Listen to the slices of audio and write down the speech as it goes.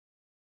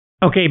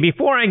Okay,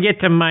 before I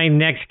get to my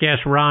next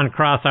guest, Ron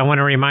Cross, I want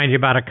to remind you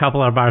about a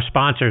couple of our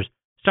sponsors,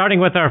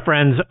 starting with our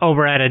friends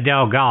over at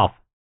LIV Golf.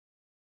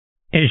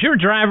 Is your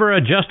driver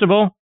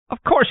adjustable? Of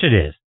course it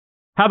is.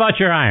 How about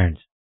your irons?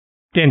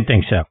 Didn't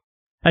think so.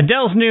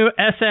 LIV's new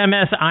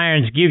SMS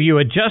irons give you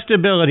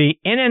adjustability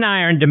in an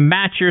iron to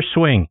match your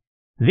swing.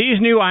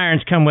 These new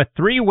irons come with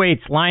 3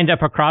 weights lined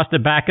up across the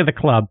back of the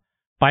club.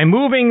 By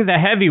moving the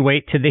heavy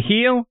weight to the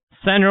heel,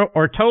 center,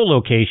 or toe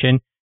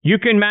location, you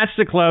can match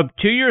the club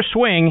to your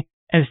swing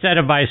instead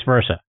of vice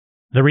versa.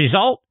 The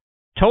result?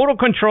 Total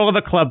control of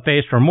the club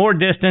face for more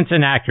distance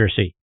and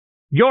accuracy.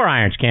 Your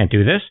irons can't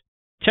do this.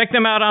 Check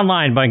them out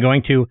online by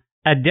going to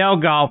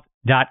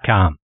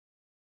adelgolf.com.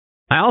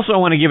 I also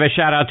want to give a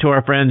shout out to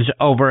our friends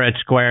over at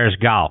Squares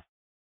Golf.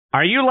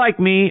 Are you like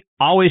me,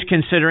 always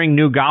considering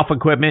new golf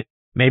equipment,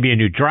 maybe a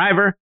new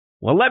driver?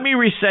 Well, let me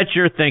reset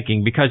your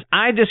thinking because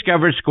I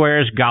discovered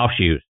Squares golf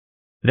shoes.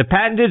 The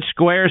patented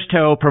Squares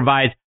toe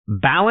provides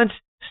balance,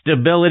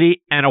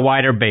 stability, and a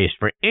wider base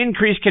for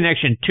increased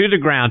connection to the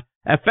ground,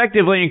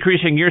 effectively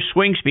increasing your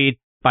swing speed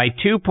by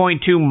 2.2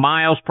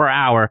 miles per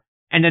hour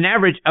and an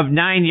average of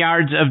 9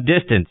 yards of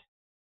distance.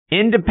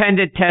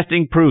 Independent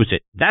testing proves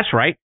it. That's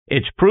right.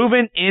 It's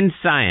proven in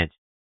science.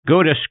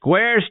 Go to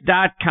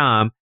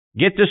squares.com,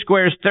 get the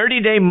Squares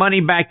 30-day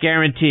money-back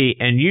guarantee,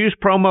 and use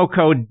promo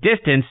code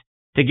DISTANCE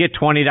to get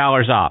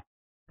 $20 off.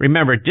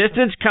 Remember,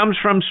 distance comes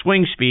from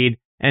swing speed,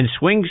 and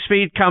swing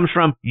speed comes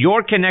from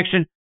your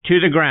connection to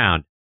the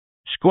ground.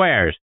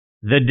 Squares,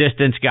 the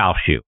distance golf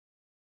shoe.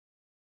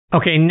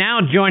 Okay,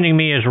 now joining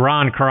me is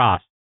Ron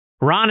Cross.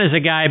 Ron is a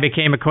guy I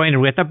became acquainted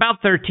with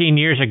about 13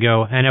 years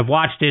ago and have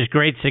watched his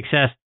great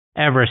success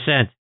ever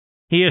since.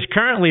 He is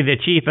currently the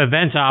Chief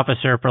Events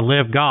Officer for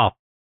LIV Golf.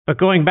 But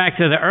going back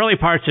to the early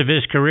parts of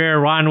his career,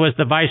 Ron was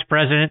the Vice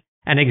President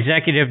and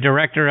Executive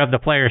Director of the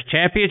Players'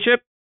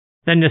 Championship,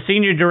 then the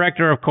Senior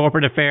Director of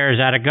Corporate Affairs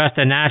at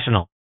Augusta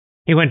National.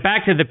 He went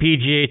back to the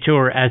PGA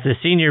Tour as the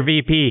Senior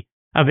VP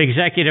of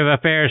Executive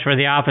Affairs for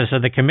the Office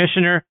of the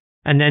Commissioner,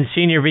 and then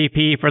Senior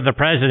VP for the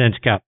President's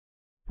Cup.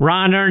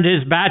 Ron earned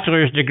his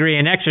bachelor's degree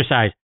in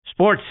exercise,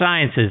 sports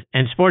sciences,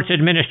 and sports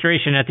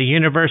administration at the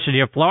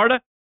University of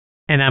Florida,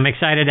 and I'm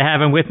excited to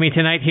have him with me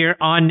tonight here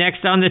on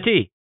Next on the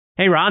Tee.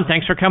 Hey, Ron,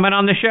 thanks for coming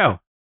on the show.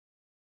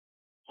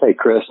 Hey,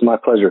 Chris, my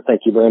pleasure.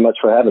 Thank you very much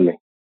for having me.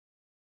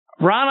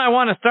 Ron, I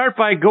want to start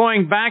by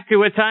going back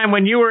to a time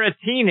when you were a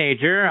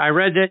teenager. I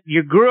read that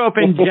you grew up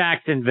in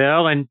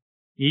Jacksonville and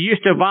you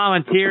used to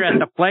volunteer at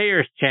the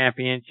Players'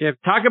 Championship.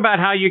 Talk about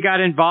how you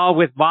got involved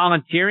with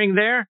volunteering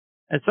there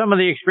and some of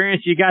the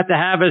experience you got to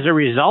have as a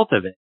result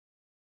of it.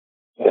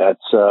 Yeah,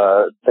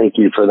 thank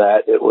you for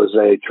that. It was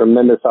a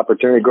tremendous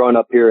opportunity growing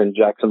up here in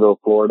Jacksonville,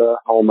 Florida,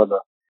 home of the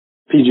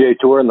PGA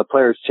Tour and the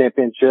Players'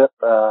 Championship.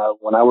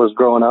 When I was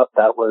growing up,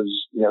 that was,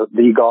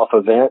 the golf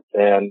event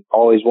and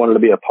always wanted to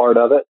be a part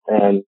of it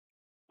and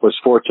was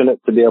fortunate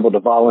to be able to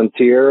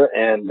volunteer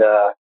and,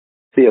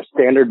 be a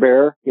standard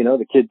bearer,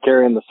 the kid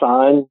carrying the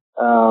sign.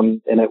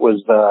 And it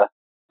was the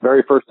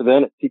very first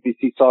event at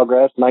TPC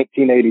Sawgrass,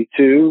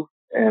 1982.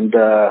 And,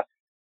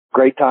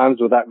 great times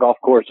with that golf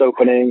course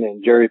opening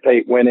and Jerry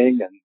Pate winning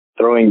and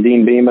throwing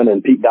Dean Beeman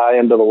and Pete Dye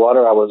into the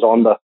water. I was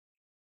on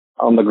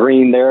the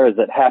green there as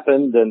it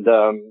happened, and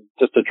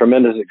just a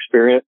tremendous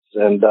experience,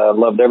 and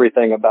loved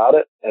everything about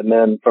it. And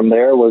then from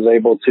there was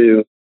able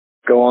to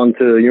go on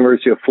to the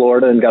University of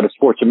Florida and got a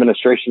sports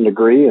administration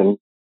degree, and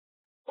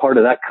part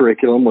of that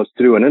curriculum was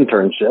to do an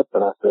internship.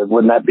 And I said,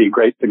 wouldn't that be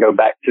great to go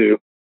back to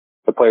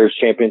the Players'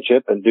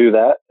 Championship and do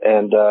that?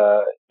 And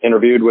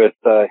interviewed with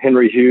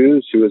Henry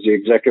Hughes, who was the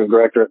executive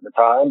director at the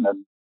time,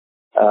 and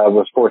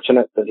was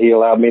fortunate that he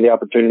allowed me the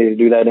opportunity to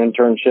do that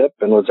internship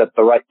and was at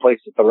the right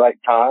place at the right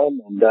time,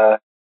 and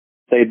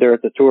stayed there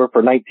at the tour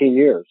for 19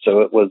 years.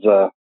 So it was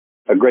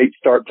a great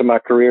start to my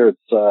career.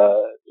 It's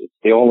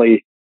the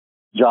only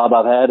job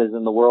I've had is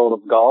in the world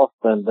of golf,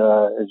 and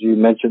as you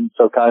mentioned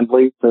so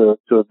kindly, to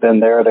have been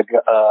there at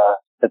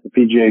the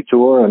PGA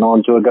Tour and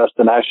on to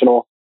Augusta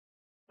National,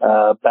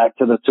 back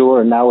to the tour,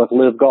 and now with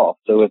LIV Golf.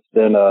 So it's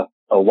been a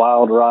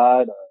wild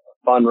ride,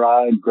 a fun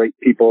ride, great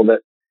people that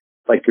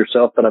like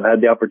yourself that I've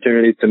had the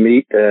opportunity to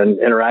meet and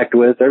interact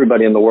with.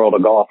 Everybody in the world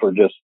of golf are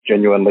just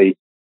genuinely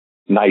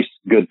nice,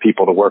 good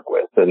people to work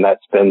with. And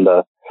that's been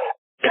the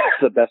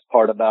best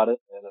part about it.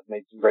 And I've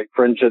made some great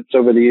friendships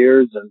over the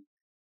years and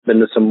been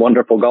to some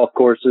wonderful golf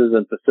courses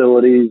and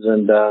facilities.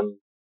 And,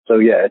 so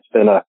yeah, it's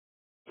been a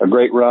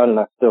great run, and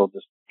I still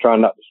just try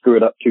not to screw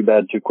it up too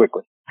bad too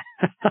quickly.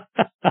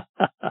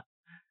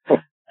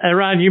 And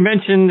Ron, you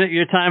mentioned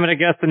your time at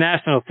Augusta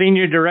National,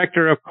 Senior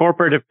Director of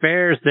Corporate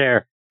Affairs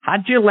there.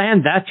 How'd you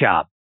land that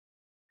job?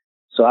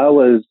 So I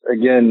was,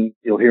 again,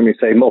 you'll hear me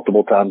say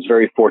multiple times,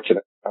 very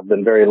fortunate. I've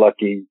been very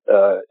lucky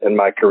in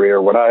my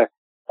career. When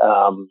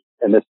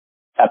and this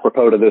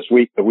apropos to this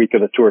week, the week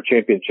of the Tour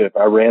Championship,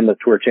 I ran the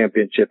Tour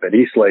Championship at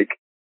Eastlake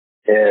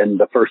in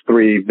the first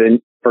three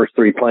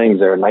playings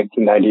there in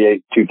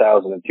 1998,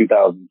 2000, and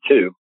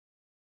 2002.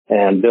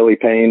 And Billy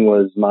Payne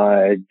was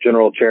my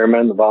general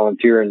chairman, the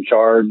volunteer in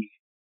charge.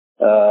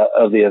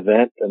 of the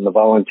event and the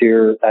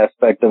volunteer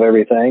aspect of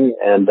everything.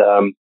 And,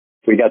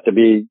 we got to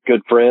be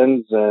good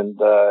friends. And,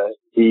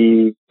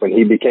 when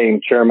he became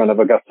chairman of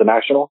Augusta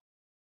National,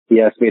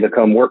 he asked me to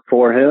come work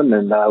for him,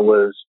 and I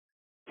was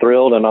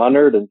thrilled and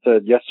honored and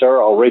said, yes,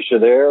 sir, I'll race you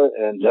there.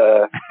 And,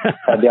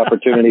 had the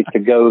opportunity to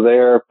go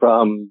there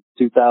from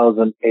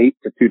 2008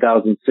 to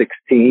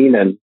 2016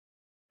 and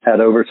had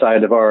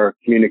oversight of our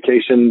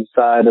communication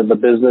side of the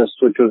business,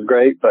 which was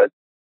great. But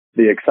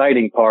the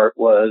exciting part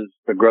was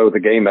the grow the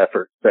game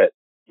effort that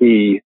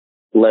he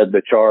led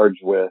the charge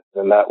with.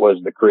 And that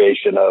was the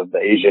creation of the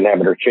Asian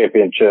Amateur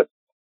Championship,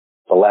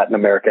 the Latin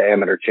America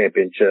Amateur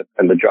Championship,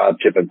 and the Drive,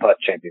 Chip, and Putt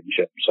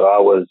Championship. So I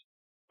was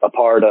a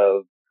part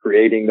of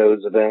creating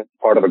those events,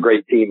 part of a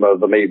great team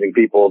of amazing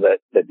people that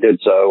did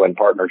so in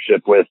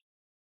partnership with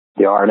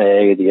the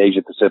RNA, the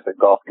Asia Pacific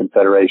Golf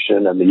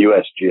Confederation, and the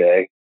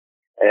USGA,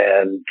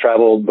 and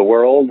traveled the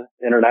world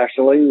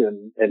internationally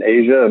and in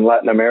Asia and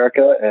Latin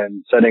America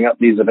and setting up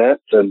these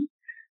events and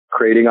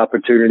creating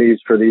opportunities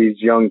for these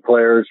young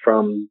players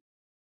from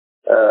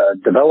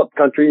developed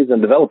countries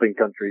and developing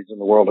countries in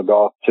the world of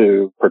golf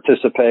to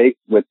participate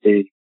with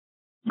the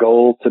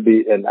goal to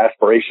be an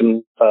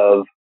aspiration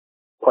of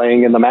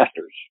playing in the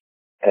Masters.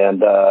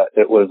 And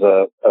it was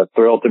a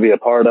thrill to be a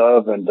part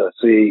of and to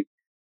see,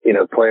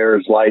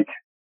 players like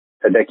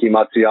Hideki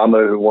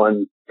Matsuyama, who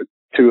won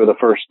 2 of the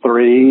first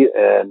 3,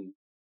 and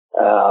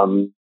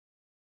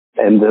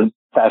then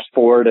fast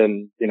forward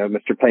and,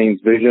 Mr.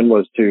 Payne's vision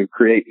was to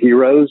create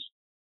heroes,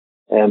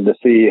 and to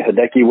see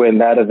Hideki win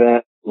that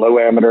event, low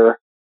amateur,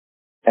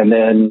 and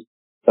then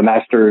the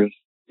Masters,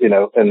 in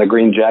the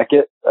green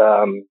jacket,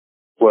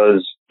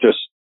 was just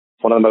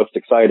one of the most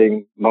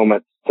exciting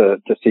moments to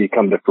see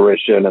come to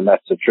fruition. And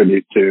that's a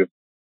tribute to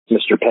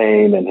Mr.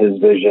 Payne and his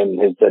vision,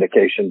 his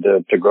dedication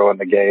to growing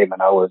the game.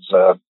 And I was,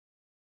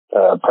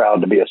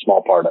 proud to be a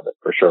small part of it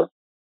for sure.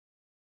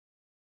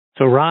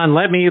 So Ron,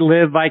 let me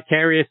live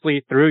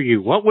vicariously through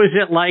you. What was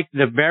it like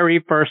the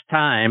very first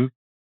time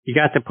you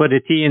got to put a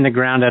tee in the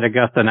ground at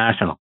Augusta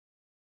National?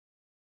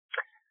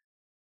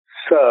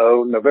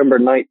 So November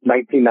 9th,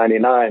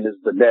 1999 is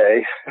the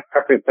day. I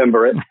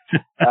remember it.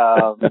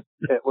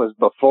 It was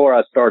before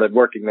I started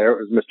working there.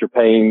 It was Mr.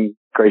 Payne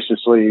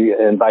graciously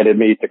invited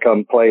me to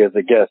come play as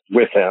a guest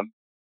with him.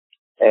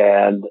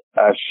 And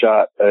I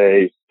shot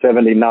a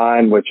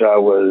 79, which I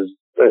was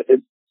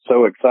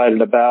so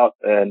excited about,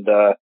 and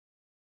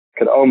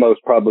could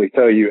almost probably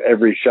tell you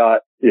every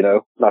shot,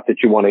 not that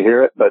you want to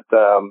hear it, but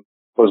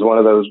was one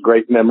of those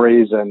great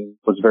memories, and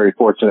was very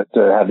fortunate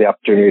to have the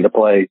opportunity to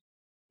play,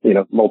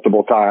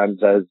 multiple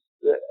times as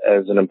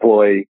an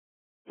employee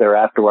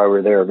thereafter while we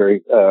were there.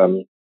 Very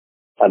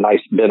a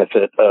nice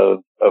benefit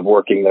of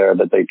working there,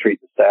 that they treat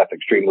the staff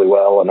extremely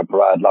well and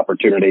provide an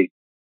opportunity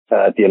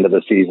at the end of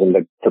the season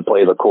to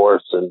play the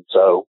course. And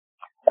so,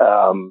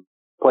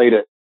 played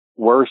it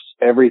worse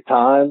every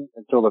time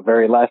until the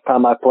very last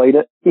time I played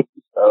it.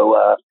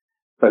 So,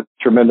 but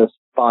tremendous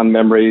fond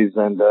memories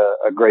and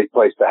a great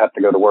place to have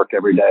to go to work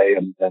every day,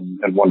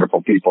 and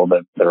wonderful people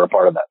that are a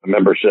part of that. The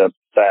membership,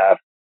 staff,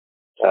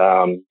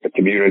 the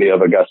community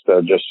of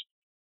Augusta, just,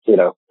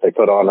 they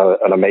put on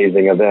an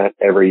amazing event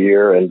every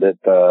year, and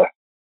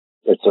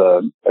it's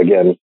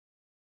again,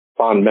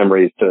 fond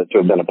memories to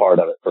have been a part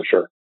of it for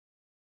sure.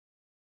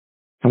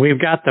 And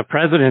we've got the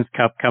President's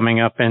Cup coming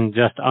up in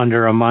just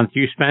under a month.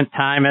 You spent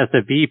time as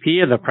the VP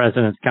of the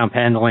President's Cup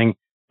handling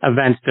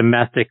events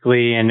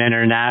domestically and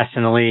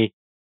internationally.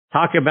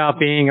 Talk about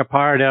being a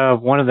part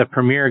of one of the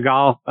premier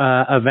golf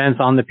events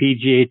on the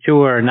PGA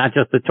Tour, not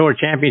just the Tour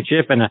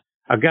Championship and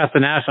Augusta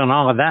National and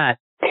all of that,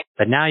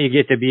 but now you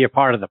get to be a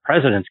part of the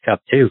President's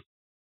Cup too.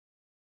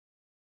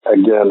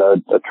 Again,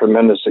 a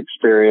tremendous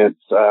experience.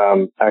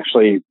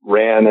 Actually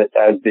ran it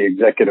as the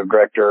executive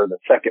director, the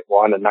second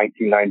one in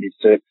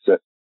 1996 at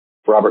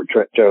Robert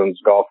Trent Jones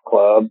Golf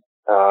Club.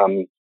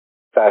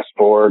 Fast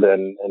forward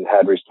and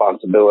had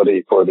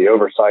responsibility for the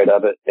oversight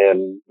of it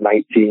in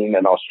 19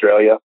 in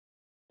Australia.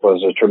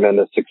 Was a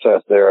tremendous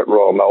success there at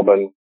Royal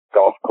Melbourne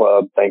Golf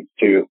Club, thanks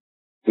to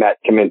Matt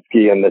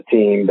Kaminsky and the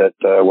team that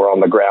were on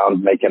the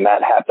ground making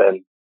that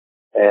happen.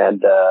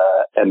 And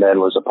then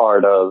was a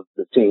part of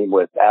the team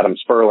with Adam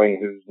Sperling,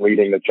 who's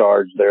leading the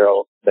charge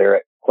there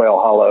at Quail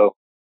Hollow,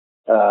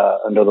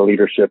 under the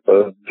leadership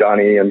of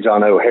Johnny and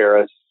John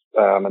O'Harris,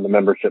 and the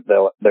membership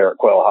there at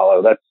Quail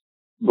Hollow. That's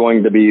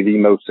going to be the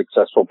most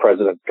successful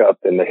President's Cup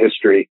in the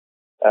history.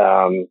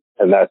 And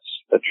that's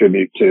a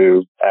tribute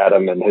to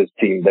Adam and his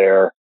team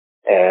there,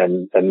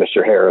 and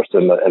Mr. Harris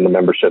and the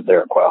membership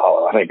there at Quail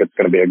Hollow. I think it's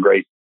going to be a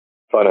great,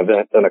 fun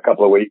event in a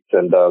couple of weeks,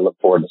 and look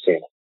forward to seeing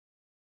it.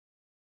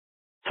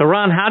 So,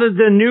 Ron, how did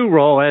the new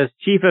role as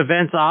Chief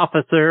Events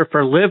Officer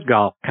for LIV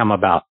Golf come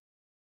about?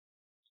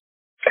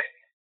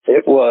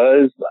 It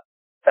was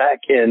back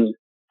in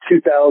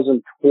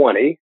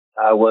 2020.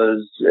 I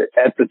was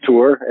at the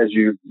tour, as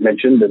you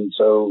mentioned, and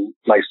so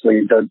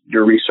nicely done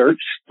your research,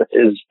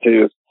 is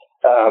to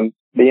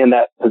be in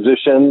that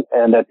position.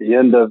 And at the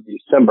end of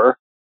December,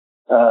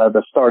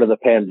 the start of the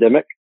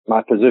pandemic,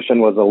 my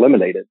position was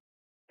eliminated.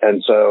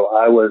 And so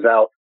I was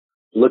out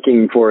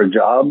looking for a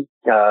job.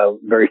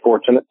 Very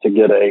fortunate to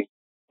get a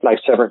nice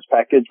severance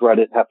package where I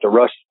didn't have to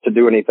rush to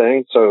do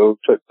anything. So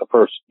took the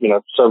first,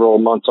 several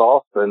months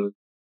off and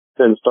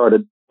then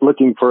started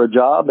looking for a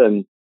job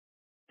and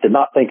did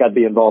not think I'd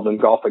be involved in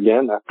golf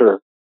again after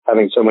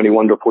having so many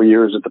wonderful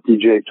years at the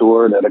PGA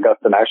Tour and at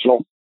Augusta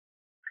National.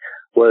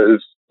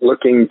 Was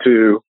looking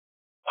to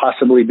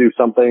possibly do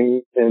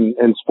something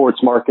in sports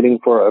marketing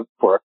for a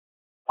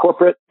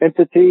corporate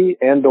entity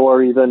and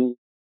or even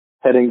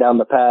heading down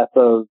the path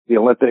of the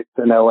Olympics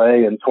in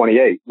LA in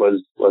 28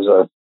 was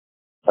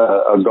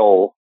a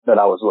goal that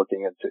I was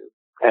looking into.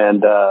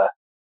 And,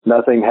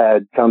 nothing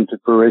had come to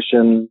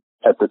fruition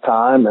at the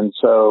time. And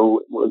so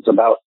it was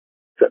about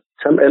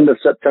end of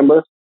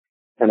September.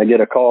 And I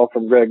get a call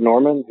from Greg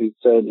Norman, who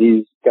said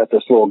he's got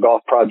this little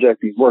golf project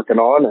he's working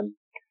on and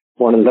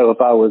wanted to know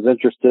if I was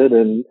interested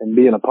in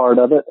being a part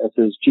of it as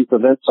his chief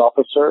events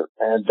officer.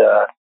 And,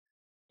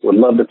 would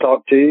love to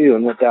talk to you,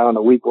 and went down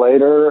a week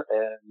later,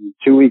 and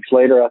 2 weeks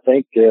later, I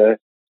think,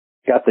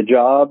 got the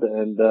job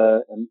and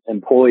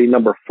employee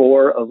number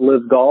 4 of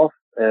LIV Golf,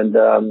 and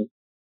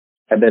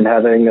have been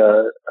having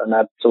an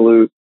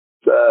absolute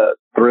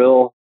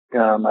thrill.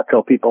 I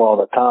tell people all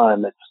the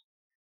time,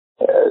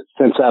 it's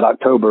since that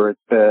October, it's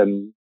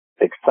been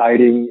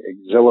exciting,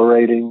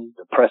 exhilarating,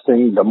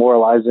 depressing,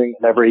 demoralizing,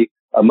 and every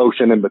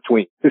emotion in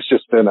between. It's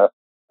just been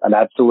an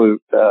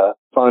absolute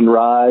fun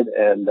ride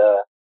and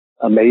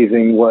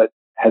amazing what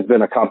has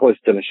been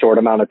accomplished in a short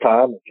amount of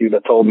time. If you'd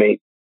have told me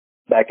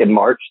back in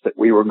March that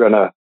we were going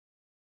to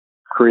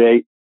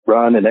create,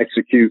 run, and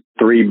execute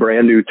 3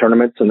 brand new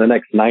tournaments in the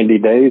next 90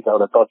 days, I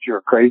would have thought you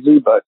were crazy.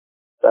 But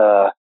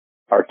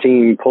our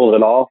team pulled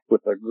it off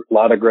with a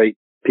lot of great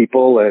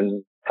people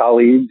and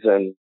colleagues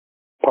and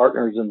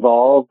partners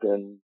involved.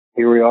 And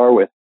here we are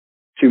with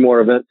 2 more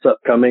events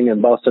upcoming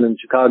in Boston and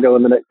Chicago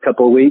in the next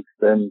couple of weeks,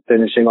 and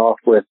finishing off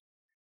with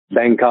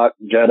Bangkok,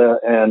 Jeddah,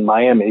 and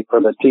Miami for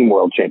the Team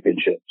World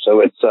Championship. So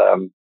it's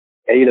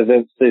 8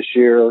 events this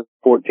year,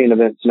 14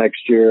 events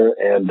next year,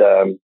 and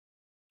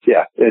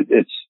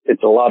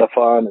it's a lot of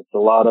fun. It's a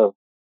lot of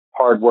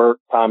hard work,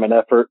 time, and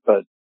effort.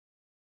 But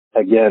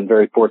again,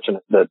 very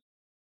fortunate that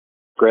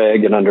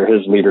Greg, and under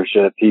his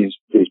leadership, he's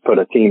put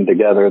a team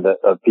together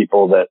of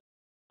people that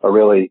are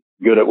really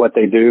good at what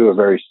they do, are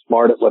very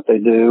smart at what they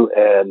do,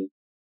 and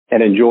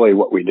enjoy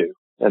what we do.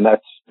 And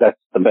that's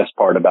the best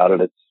part about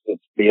it.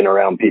 It's being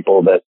around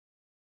people that,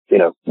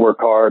 work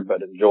hard,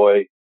 but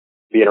enjoy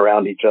being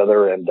around each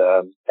other and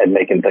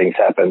making things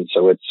happen.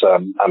 So it's,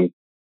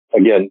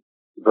 again,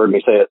 you've heard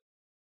me say it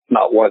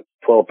not once,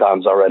 12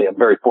 times already. I'm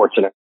very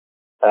fortunate,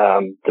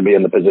 to be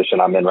in the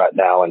position I'm in right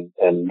now,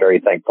 and very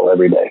thankful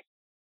every day.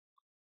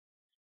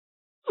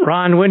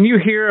 Ron, when you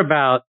hear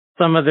about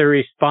some of the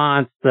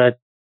response that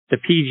the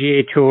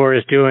PGA Tour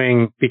is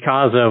doing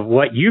because of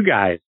what you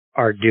guys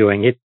are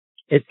doing,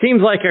 it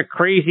seems like a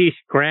crazy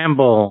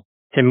scramble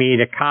to me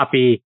to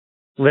copy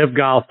LIV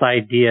Golf's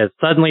ideas.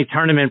 Suddenly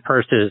tournament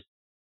purses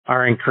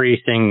are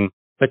increasing,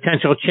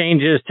 potential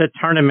changes to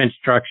tournament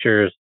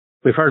structures.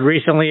 We've heard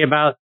recently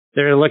about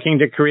they're looking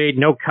to create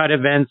no-cut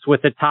events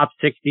with the top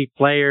 60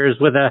 players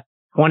with a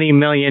 $20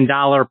 million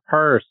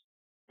purse.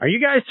 Are you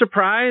guys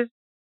surprised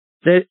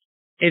that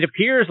it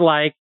appears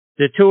like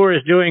the tour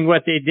is doing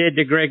what they did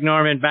to Greg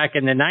Norman back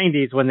in the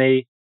 90s when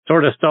they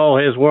sort of stole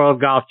his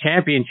World Golf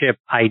Championship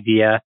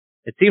idea?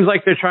 It seems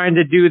like they're trying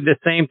to do the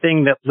same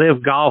thing that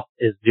LIV Golf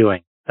is doing.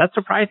 Is that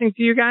surprising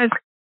to you guys?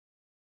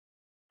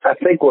 I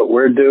think what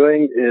we're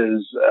doing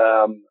is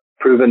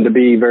proven to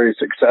be very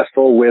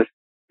successful with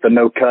the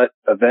no-cut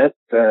events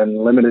and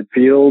limited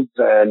fields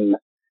and,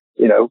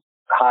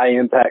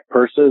 high-impact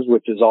purses,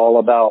 which is all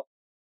about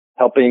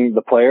helping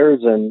the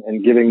players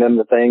and giving them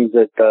the things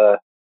that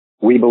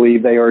we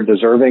believe they are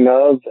deserving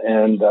of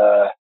and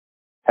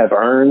have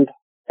earned,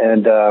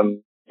 and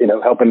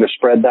helping to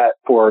spread that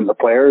for the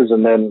players,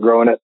 and then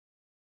growing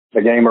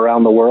the game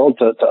around the world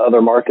to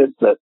other markets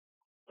that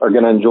are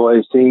going to enjoy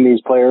seeing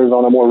these players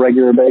on a more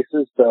regular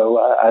basis. So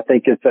I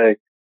think it's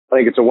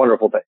a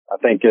wonderful thing. I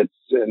think it's,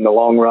 in the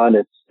long run,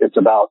 it's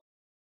about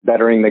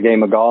bettering the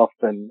game of golf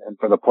and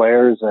for the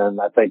players. And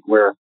I think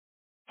we're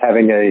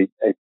having a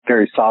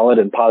very solid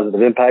and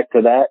positive impact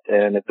to that.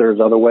 And if there's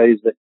other ways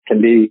that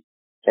can be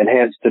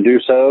enhanced to do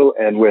so,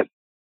 and with,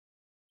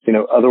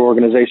 other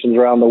organizations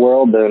around the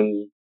world,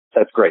 then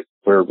that's great.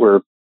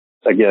 We're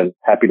again,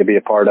 happy to be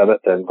a part of it,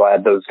 and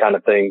glad those kind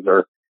of things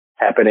are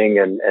happening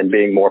and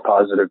being more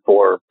positive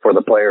for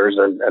the players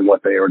and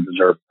what they are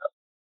deserving.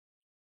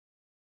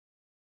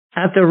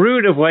 At the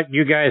root of what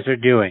you guys are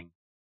doing,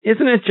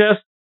 isn't it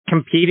just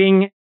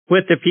competing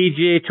with the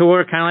PGA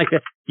Tour, kind of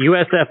like the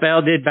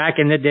USFL did back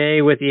in the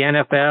day with the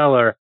NFL,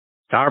 or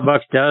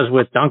Starbucks does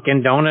with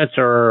Dunkin' Donuts,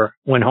 or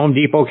when Home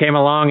Depot came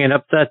along and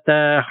upset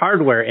the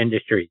hardware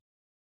industry?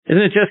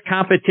 Isn't it just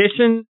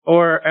competition,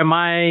 or am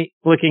I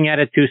looking at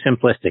it too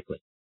simplistically?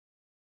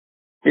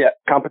 Yeah,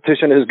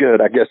 competition is good,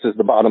 I guess, is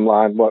the bottom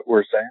line, what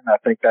we're saying. I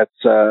think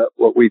that's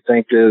what we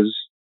think is,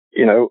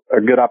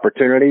 a good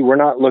opportunity. We're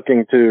not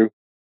looking to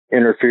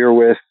interfere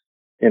with,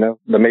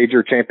 the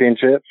major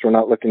championships. We're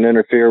not looking to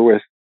interfere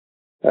with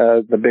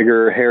the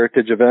bigger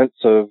heritage events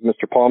of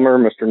Mr. Palmer,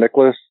 Mr.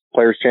 Nicklaus,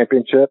 Players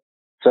Championship,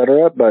 et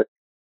cetera. But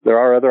there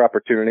are other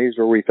opportunities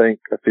where we think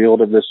a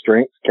field of this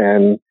strength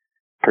can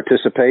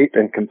participate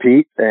and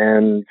compete,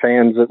 and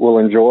fans that will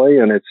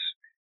enjoy. And it's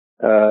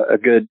a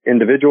good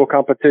individual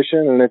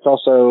competition, and it's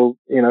also,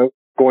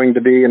 going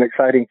to be an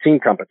exciting team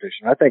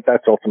competition. I think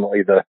that's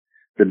ultimately the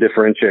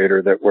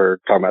differentiator that we're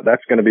talking about.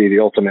 That's going to be the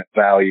ultimate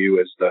value,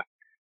 is the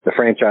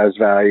franchise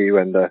value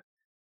and the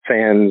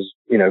fans,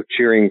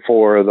 cheering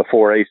for the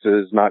four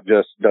aces, not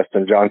just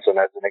Dustin Johnson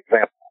as an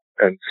example.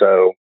 And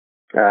so,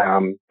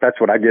 that's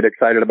what I get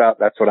excited about.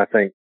 That's what I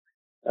think,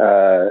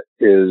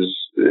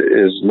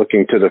 is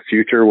looking to the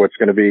future, what's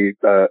going to be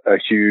a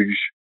huge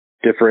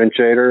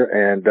differentiator.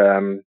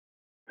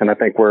 And I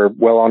think we're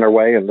well on our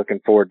way and looking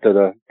forward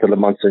to the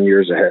months and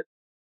years ahead.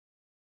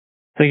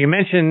 So you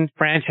mentioned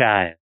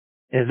franchise.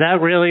 Is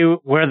that really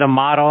where the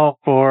model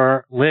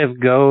for LIV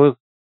goes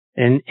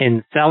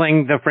in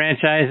selling the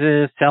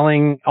franchises,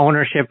 selling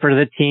ownership for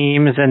the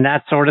teams and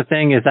that sort of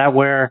thing? Is that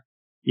where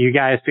you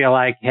guys feel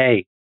like,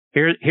 hey,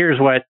 here's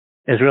what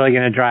is really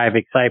going to drive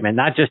excitement?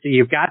 Not just that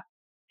you've got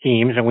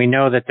teams, and we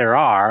know that there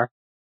are,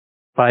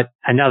 but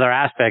another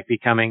aspect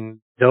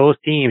becoming those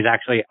teams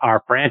actually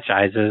are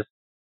franchises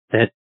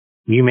that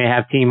you may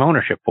have team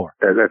ownership for.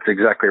 That's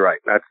exactly right.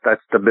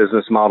 That's the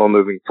business model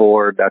moving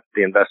forward. That's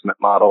the investment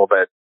model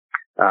that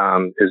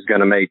is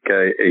going to make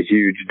a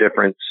huge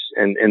difference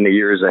in the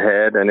years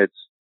ahead. And it's,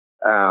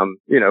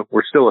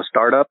 we're still a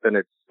startup, and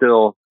it's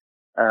still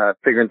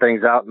figuring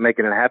things out and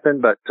making it happen.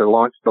 But to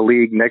launch the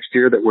league next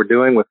year that we're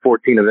doing with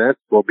 14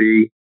 events will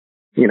be,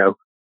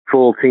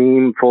 full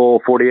team,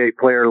 full 48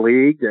 player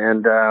league.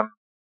 And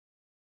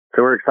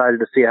so we're excited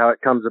to see how it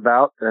comes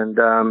about. And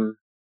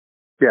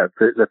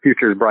the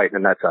future is bright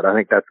in that side. I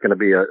think that's going to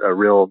be a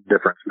real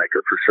difference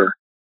maker for sure.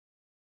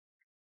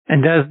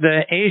 And does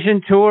the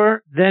Asian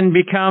Tour then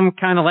become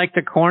kind of like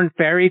the Korn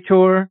Ferry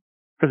Tour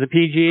for the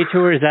PGA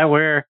Tour? Is that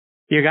where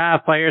you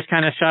got players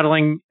kind of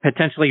shuttling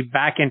potentially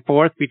back and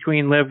forth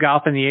between LIV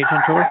Golf and the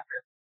Asian Tour?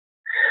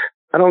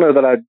 I don't know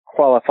that I'd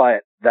qualify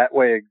it that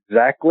way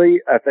exactly.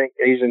 I think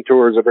Asian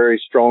Tour is a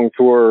very strong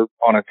tour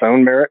on its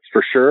own merits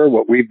for sure.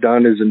 What we've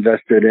done is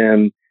invested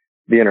in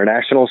the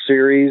International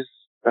Series,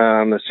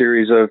 a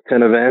series of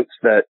 10 events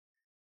that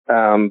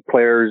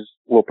players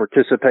will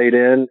participate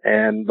in,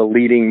 and the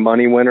leading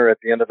money winner at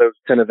the end of those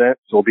 10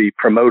 events will be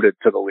promoted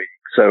to the league.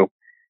 So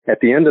at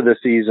the end of the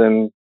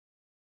season,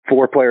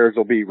 4 players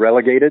will be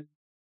relegated.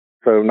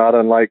 So not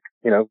unlike,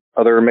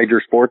 other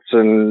major sports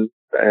and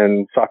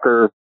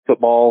soccer,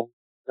 football,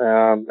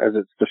 as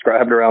it's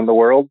described around the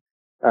world.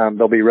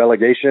 There'll be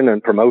relegation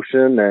and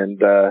promotion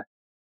and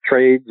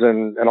trades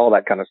and all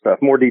that kind of stuff.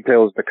 More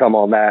details to come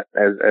on that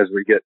as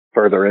we get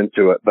further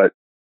into it. But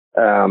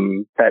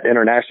that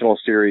international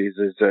series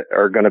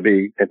are going to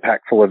be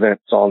impactful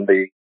events on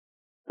the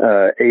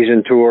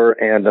Asian Tour,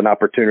 and an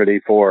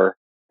opportunity for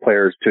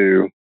players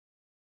to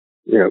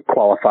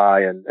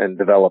qualify and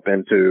develop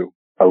into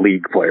a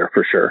league player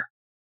for sure.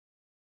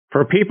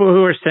 For people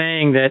who are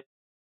saying that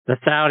the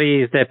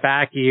Saudis that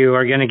back you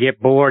are going to get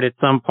bored at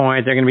some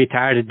point, they're going to be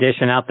tired of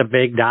dishing out the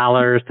big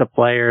dollars to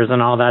players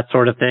and all that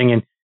sort of thing,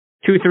 and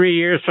 2-3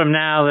 years from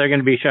now they're going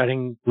to be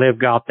shutting LIV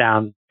Golf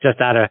down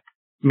just out of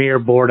mere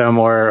boredom,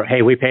 or,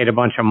 hey, we paid a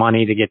bunch of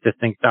money to get this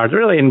thing started. It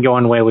really isn't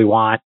going the way we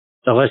want,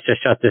 so let's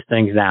just shut this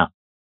thing down.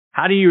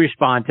 How do you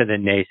respond to the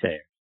naysayers?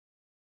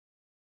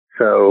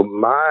 So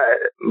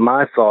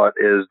my thought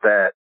is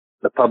that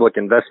the public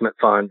investment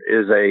fund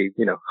is a,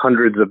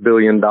 hundreds of $1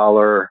 billion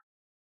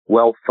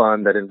wealth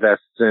fund that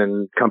invests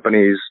in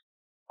companies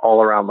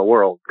all around the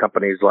world,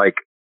 companies like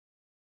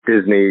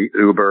Disney,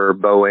 Uber,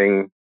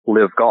 Boeing,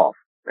 LIV Golf,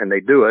 and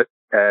they do it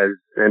as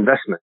an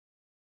investment.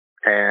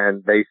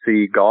 And they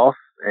see golf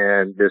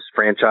and this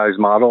franchise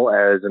model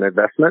as an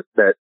investment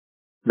that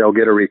they'll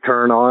get a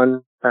return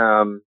on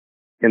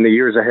in the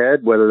years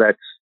ahead, whether that's,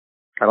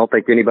 I don't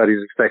think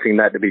anybody's expecting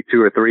that to be 2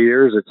 or 3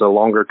 years. It's a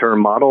longer term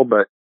model,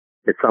 but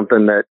it's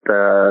something that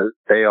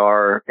they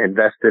are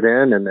invested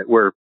in, and that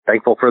we're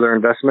thankful for their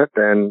investment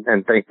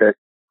and think that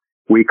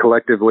we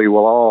collectively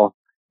will all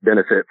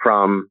benefit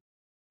from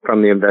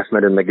the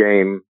investment in the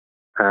game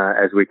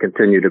as we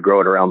continue to grow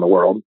it around the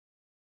world.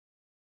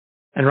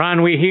 And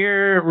Ron, we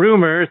hear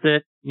rumors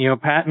that,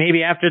 Pat,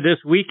 maybe after this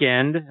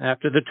weekend,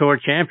 after the Tour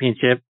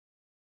Championship,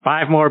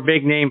 5 more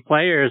big name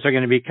players are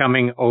going to be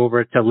coming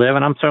over to LIV.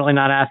 And I'm certainly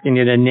not asking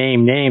you to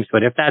name names,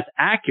 but if that's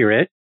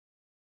accurate,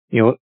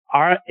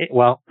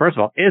 first of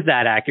all, is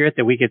that accurate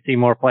that we could see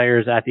more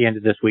players at the end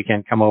of this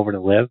weekend come over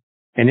to LIV?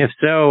 And if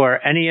so, are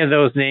any of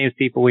those names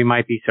people we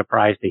might be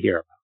surprised to hear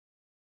about?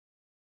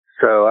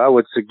 So I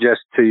would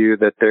suggest to you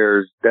that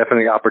there's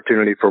definitely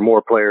opportunity for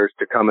more players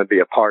to come and be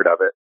a part of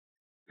it.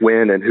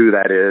 When and who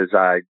that is,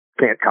 I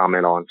can't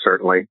comment on,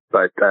 certainly.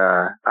 But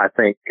I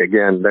think,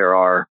 again, there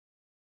are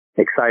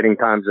exciting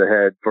times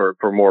ahead for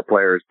more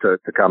players to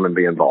come and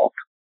be involved.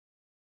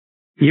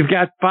 You've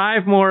got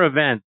 5 more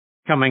events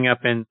coming up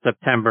in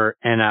September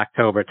and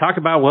October. Talk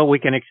about what we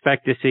can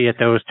expect to see at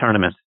those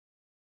tournaments.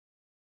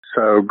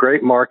 So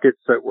great markets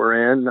that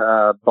we're in,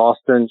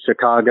 Boston,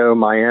 Chicago,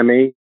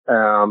 Miami,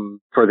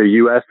 for the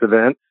U.S.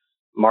 events,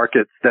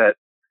 markets that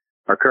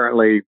are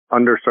currently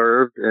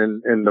underserved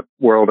in the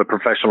world of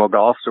professional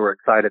golf. So we're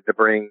excited to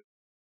bring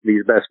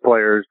these best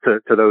players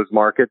to those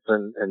markets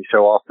and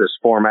show off this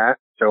format,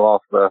 show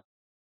off the,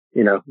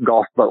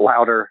 golf but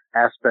louder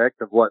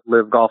aspect of what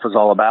LIV Golf is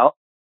all about.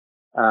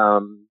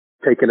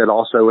 Taking it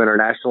also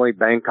internationally.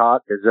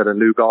 Bangkok is at a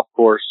new golf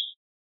course,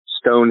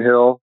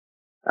 Stonehill,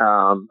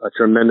 a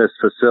tremendous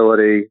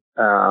facility,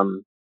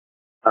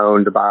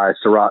 owned by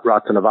Sarat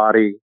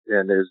Ratanavadi,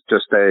 and is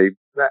just a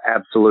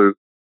absolute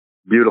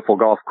beautiful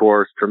golf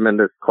course,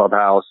 tremendous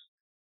clubhouse.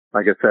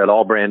 Like I said,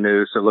 all brand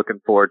new. So looking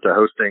forward to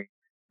hosting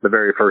the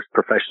very first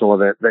professional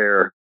event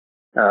there,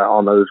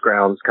 on those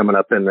grounds coming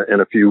up in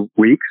a few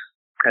weeks.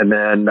 And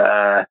then,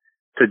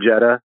 to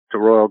Jeddah, to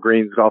Royal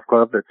Greens Golf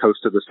Club that's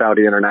hosted the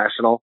Saudi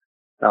International.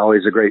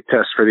 Always a great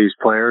test for these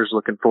players.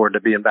 Looking forward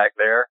to being back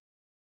there.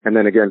 And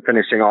then again,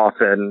 finishing off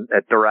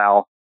at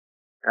Doral,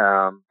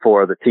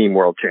 for the Team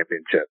World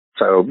Championship.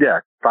 So yeah,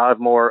 5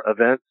 more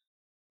events.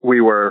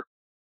 We were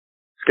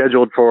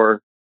scheduled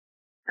for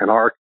and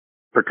are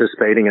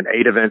participating in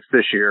 8 events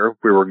this year.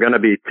 We were going to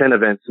be 10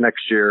 events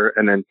next year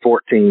and then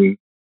 14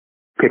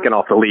 kicking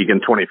off the league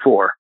in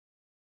 24.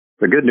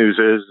 The good news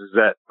is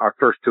that our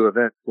first 2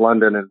 events,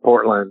 London and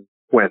Portland,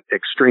 went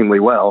extremely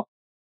well.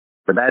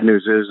 The bad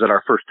news is that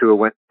our first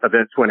 2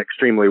 events went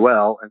extremely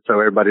well. And so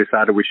everybody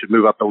decided we should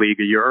move up the league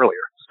a year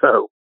earlier.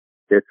 So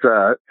it's,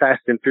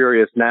 fast and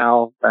furious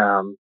now,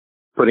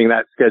 putting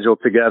that schedule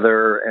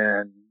together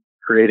and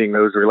creating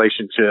those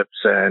relationships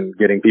and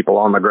getting people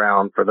on the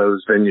ground for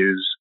those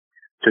venues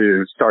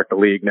to start the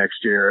league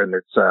next year. And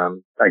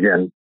it's,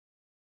 again,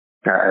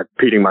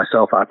 repeating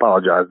myself, I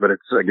apologize, but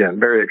it's, again,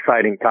 very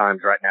exciting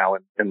times right now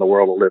in the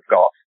world of LIV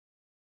Golf.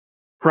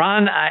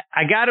 Ron,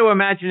 I got to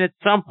imagine at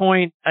some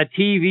point a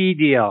TV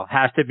deal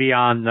has to be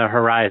on the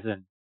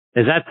horizon.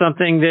 Is that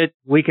something that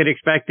we could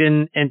expect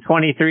in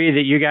 23,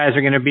 that you guys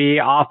are going to be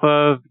off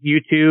of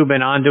YouTube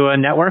and onto a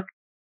network?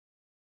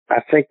 I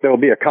think there'll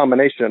be a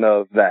combination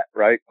of that,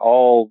 right?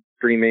 All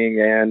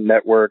streaming and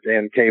network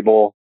and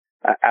cable.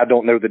 I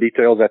don't know the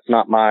details. That's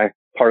not my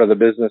part of the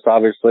business,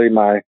 obviously.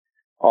 My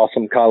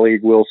awesome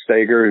colleague, Will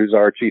Stager, who's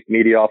our chief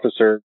media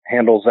officer,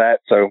 handles that.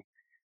 So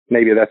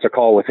maybe that's a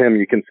call with him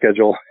you can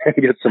schedule and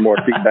get some more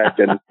feedback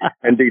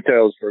and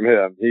details from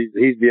him.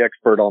 He's the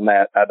expert on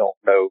that. I don't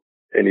know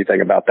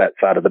anything about that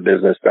side of the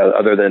business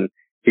other than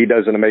he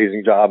does an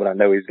amazing job, and I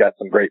know he's got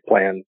some great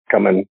plans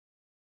coming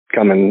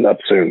up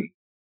soon.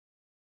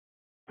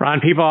 Ron,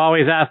 people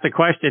always ask the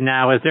question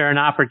now, is there an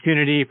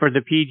opportunity for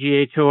the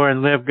PGA Tour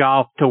and LIV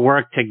Golf to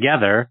work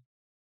together?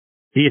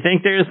 Do you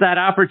think there's that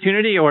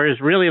opportunity, or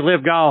is really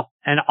LIV Golf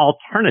an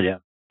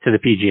alternative to the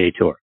PGA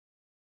Tour?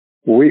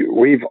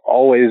 We've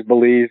always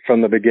believed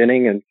from the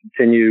beginning and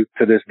continue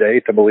to this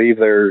day to believe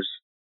there's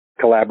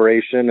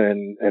collaboration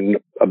and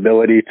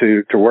ability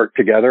to work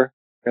together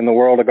in the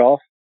world of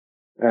golf.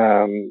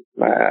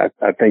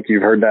 I think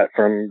you've heard that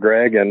from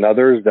Greg and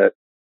others that,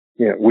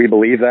 we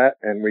believe that,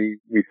 and we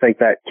think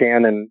that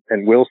can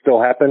and will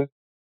still happen.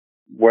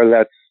 Whether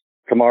that's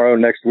tomorrow,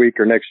 next week,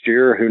 or next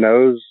year, who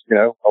knows?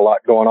 A lot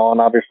going on,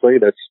 obviously,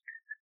 that's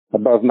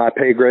above my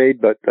pay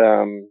grade, but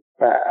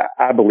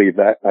I believe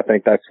that. I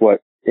think that's what,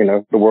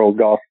 the world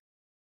golf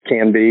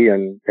can be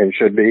and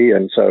should be.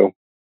 And so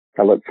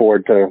I look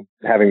forward to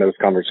having those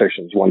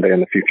conversations one day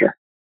in the future.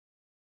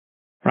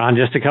 Ron,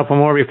 just a couple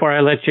more before I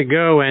let you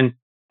go. And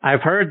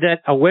I've heard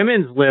that a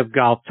women's LIV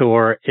Golf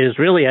Tour is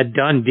really a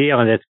done deal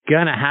and it's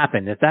going to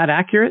happen. Is that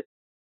accurate?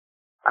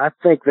 I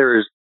think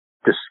there's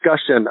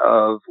discussion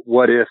of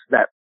what if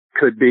that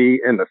could be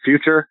in the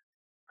future.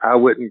 I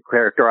wouldn't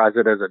characterize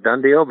it as a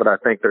done deal, but I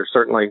think there's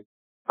certainly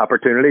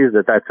opportunities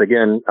that's,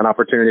 again, an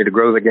opportunity to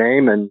grow the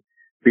game and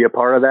be a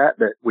part of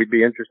that we'd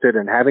be interested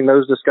in having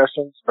those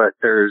discussions. But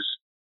there's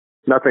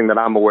nothing that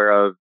I'm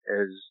aware of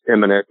as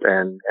imminent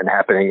and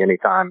happening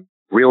anytime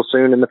real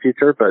soon in the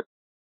future, but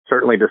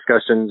certainly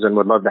discussions, and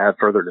would love to have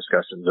further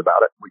discussions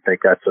about it. We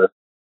think that's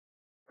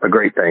a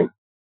great thing.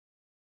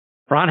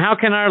 Ron, how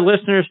can our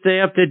listeners stay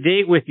up to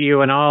date with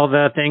you and all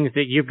the things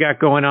that you've got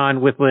going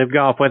on with LIV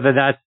Golf, whether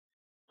that's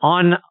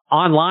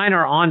online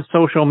or on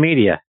social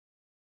media?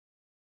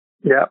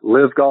 Yeah,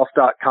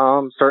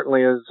 livegolf.com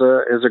certainly is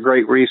a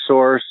great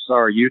resource.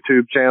 Our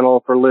YouTube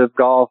channel for LIV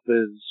Golf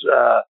is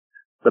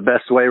the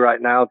best way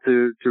right now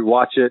to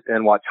watch it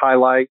and watch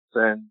highlights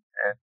and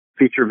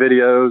feature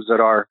videos that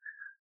our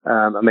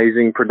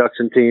amazing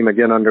production team,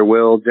 again under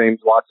Will, James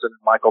Watson,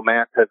 and Michael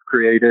Mant, have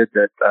created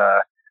that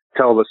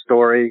tell the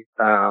story.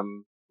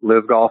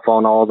 LIV Golf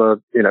on all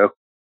the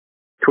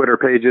Twitter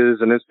pages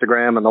and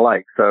Instagram and the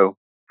like. So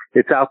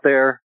it's out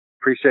there.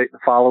 Appreciate the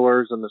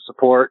followers and the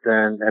support,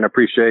 and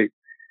appreciate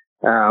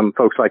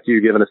folks like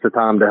you giving us the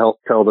time to help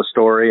tell the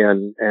story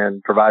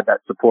and provide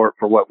that support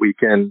for what we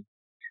can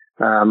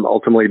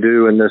ultimately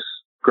do in this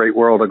great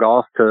world of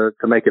golf to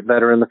make it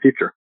better in the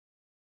future.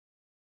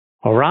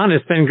 Well, Ron,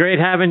 it's been great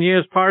having you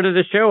as part of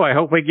the show. I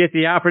hope we get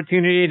the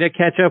opportunity to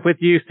catch up with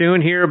you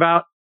soon, hear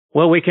about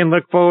what we can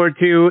look forward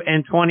to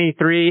in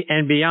 23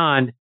 and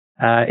beyond.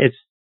 I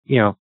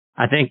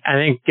think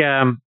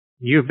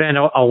you've been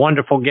a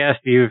wonderful guest.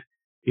 You've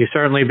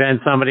certainly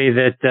been somebody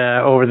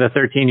that, over the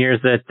 13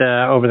 years that,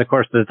 over the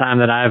course of the time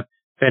that I've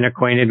been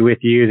acquainted with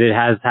you, that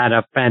has had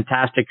a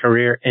fantastic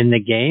career in the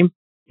game.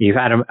 You've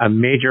had a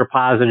major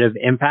positive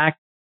impact,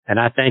 and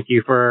I thank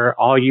you for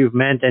all you've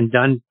meant and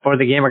done for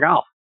the game of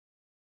golf.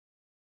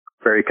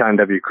 Very kind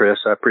of you, Chris.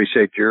 I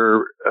appreciate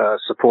your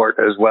support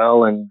as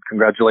well, and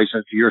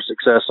congratulations to your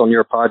success on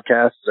your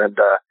podcast, and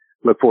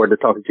look forward to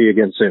talking to you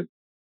again soon.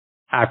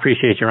 I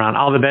appreciate you, Ron.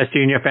 All the best to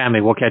you and your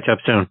family. We'll catch up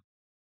soon.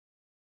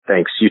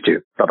 Thanks. You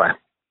too. Bye-bye.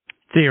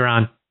 See you,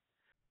 Ron.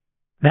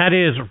 That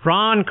is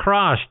Ron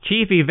Cross,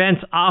 Chief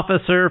Events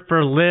Officer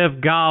for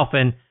LIV Golf.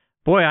 And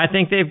boy, I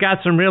think they've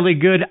got some really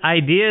good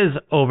ideas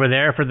over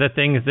there for the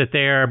things that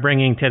they are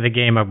bringing to the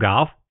game of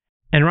golf.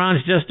 And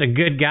Ron's just a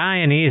good guy,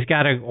 and he's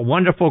got a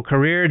wonderful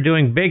career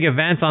doing big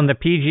events on the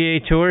PGA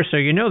Tour, so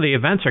you know the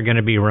events are going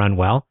to be run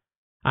well.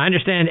 I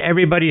understand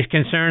everybody's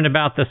concerned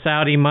about the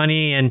Saudi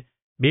money and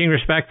being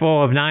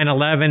respectful of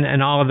 9/11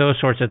 and all of those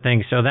sorts of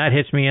things, so that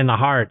hits me in the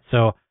heart.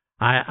 So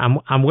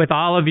I'm with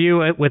all of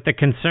you with the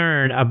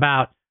concern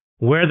about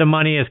where the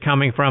money is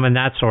coming from and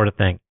that sort of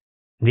thing.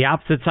 The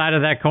opposite side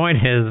of that coin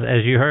is,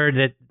 as you heard,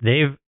 that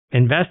they've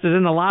invested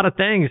in a lot of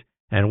things,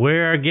 and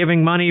we're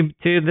giving money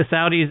to the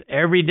Saudis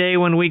every day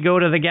when we go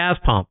to the gas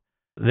pump.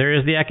 There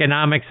is the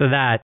economics of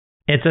that.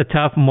 It's a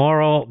tough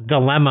moral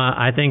dilemma,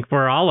 I think,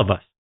 for all of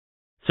us.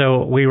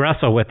 So we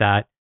wrestle with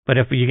that. But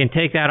if you can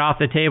take that off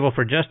the table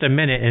for just a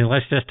minute, and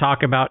let's just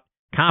talk about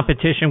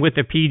competition with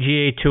the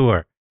PGA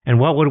Tour and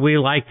what would we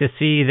like to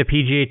see the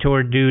PGA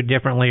Tour do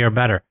differently or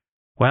better.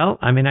 Well,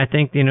 I mean, I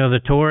think,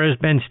 the tour has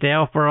been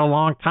stale for a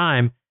long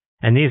time,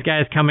 and these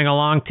guys coming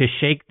along to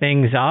shake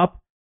things up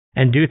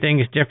and do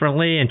things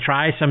differently and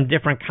try some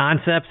different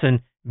concepts and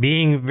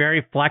being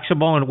very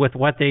flexible with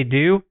what they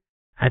do,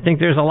 I think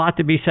there's a lot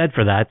to be said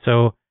for that.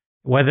 So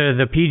whether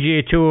the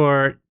PGA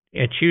Tour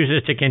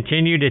chooses to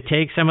continue to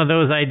take some of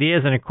those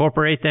ideas and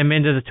incorporate them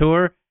into the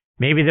tour,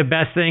 maybe the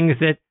best things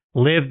that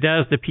LIV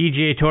does, the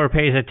PGA Tour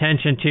pays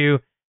attention to,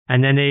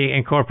 and then they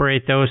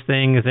incorporate those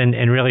things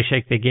and really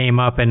shake the game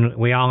up, and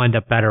we all end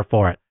up better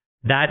for it.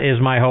 That is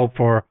my hope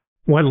for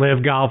what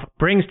LIV Golf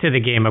brings to the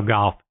game of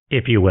golf,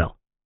 if you will.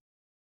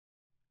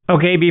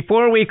 Okay,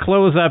 before we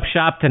close up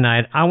shop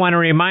tonight, I want to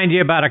remind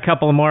you about a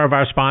couple more of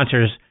our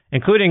sponsors,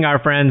 including our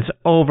friends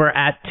over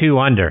at 2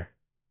 Under.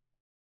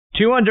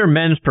 2 Under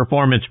men's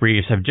performance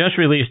briefs have just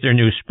released their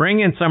new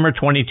spring and summer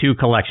 22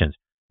 collections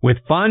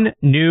with fun,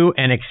 new,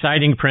 and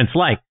exciting prints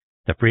like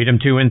the Freedom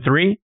 2 and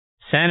 3,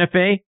 Santa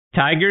Fe,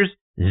 Tigers,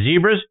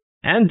 Zebras,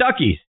 and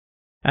Duckies.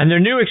 And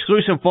their new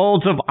exclusive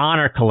Folds of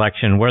Honor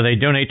collection, where they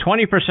donate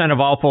 20% of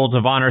all Folds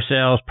of Honor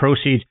sales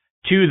proceeds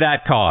to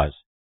that cause.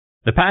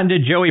 The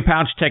patented Joey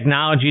Pouch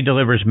technology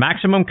delivers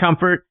maximum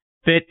comfort,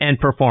 fit, and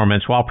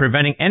performance while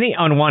preventing any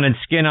unwanted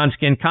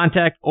skin-on-skin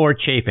contact or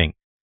chafing.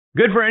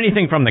 Good for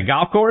anything from the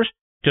golf course,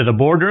 to the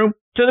boardroom,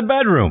 to the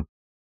bedroom.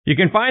 You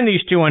can find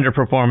these 2 Under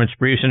performance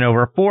briefs in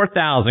over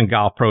 4,000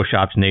 golf pro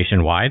shops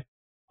nationwide,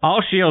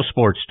 all Shield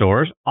Sports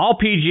stores, all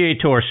PGA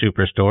Tour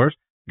superstores,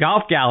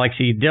 Golf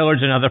Galaxy,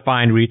 Dillard's, and other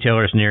fine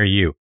retailers near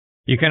you.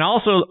 You can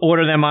also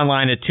order them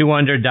online at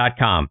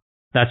 2under.com.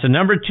 That's the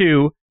number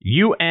 2,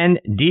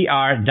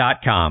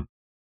 UNDR.com.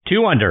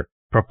 2 Under,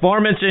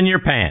 performance in your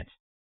pants.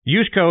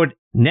 Use code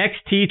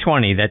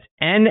NEXTT20, that's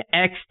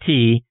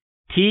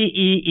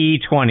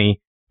NXTTEE20,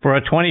 for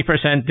a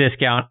 20%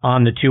 discount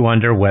on the 2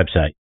 Under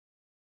website.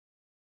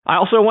 I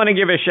also want to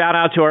give a shout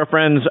out to our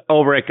friends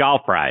over at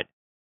Golf Pride.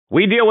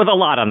 We deal with a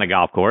lot on the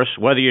golf course,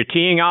 whether you're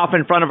teeing off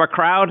in front of a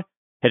crowd,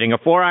 hitting a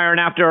 4-iron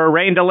after a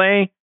rain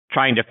delay,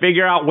 trying to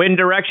figure out wind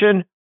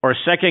direction, or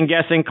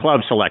second-guessing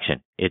club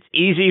selection. It's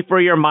easy for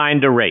your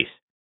mind to race.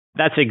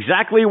 That's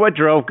exactly what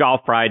drove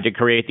Golf Pride to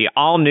create the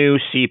all-new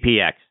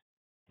CPX.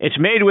 It's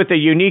made with a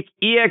unique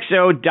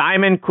EXO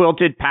diamond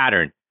quilted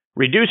pattern,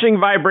 reducing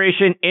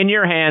vibration in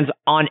your hands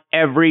on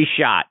every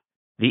shot.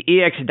 The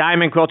EX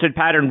diamond quilted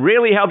pattern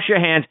really helps your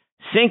hands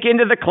sink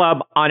into the club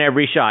on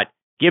every shot,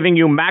 giving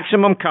you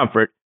maximum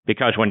comfort,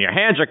 because when your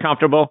hands are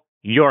comfortable,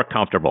 you're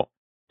comfortable.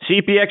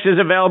 CPX is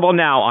available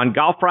now on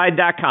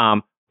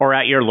golfpride.com or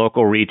at your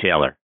local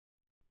retailer.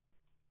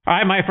 All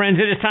right, my friends,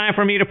 it is time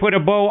for me to put a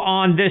bow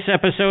on this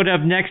episode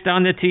of Next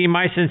on the Tee.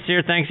 My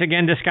sincere thanks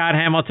again to Scott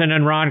Hamilton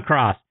and Ron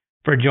Cross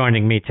for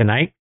joining me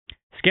tonight.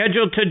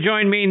 Scheduled to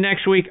join me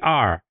next week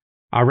are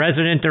our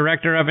resident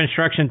director of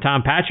instruction,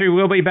 Tom Patry,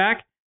 will be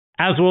back,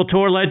 as will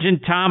tour legend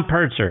Tom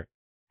Purtzer.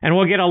 And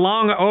we'll get a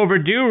long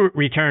overdue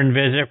return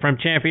visit from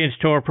Champions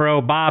Tour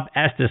pro Bob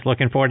Estes.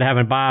 Looking forward to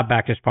having Bob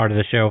back as part of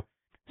the show.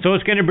 So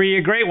it's going to be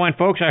a great one,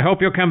 folks. I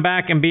hope you'll come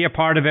back and be a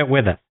part of it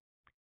with us.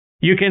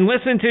 You can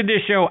listen to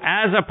this show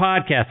as a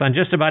podcast on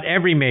just about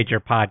every major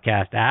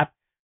podcast app.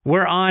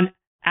 We're on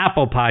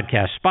Apple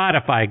Podcasts,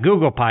 Spotify,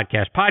 Google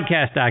Podcasts,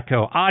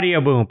 Podcast.co,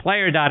 Audio Boom,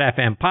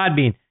 Player.fm,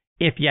 Podbean.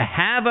 If you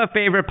have a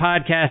favorite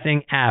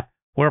podcasting app,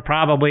 we're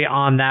probably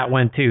on that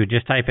one too.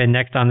 Just type in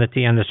Next on the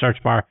Tee on the search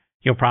bar.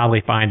 You'll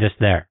probably find us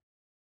there.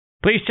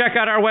 Please check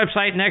out our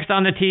website,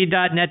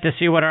 nextonthetee.net, to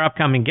see what our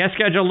upcoming guest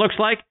schedule looks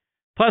like.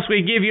 Plus,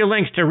 we give you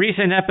links to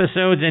recent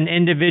episodes and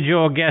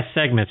individual guest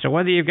segments. So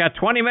whether you've got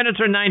 20 minutes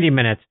or 90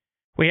 minutes,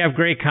 we have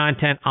great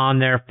content on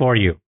there for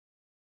you.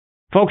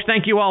 Folks,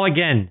 thank you all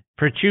again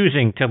for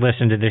choosing to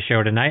listen to this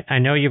show tonight. I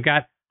know you've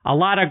got a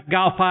lot of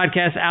golf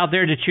podcasts out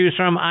there to choose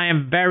from. I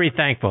am very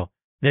thankful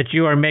that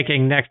you are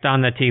making Next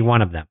on the Tee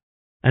one of them.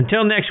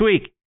 Until next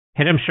week,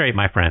 hit 'em straight,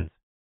 my friends.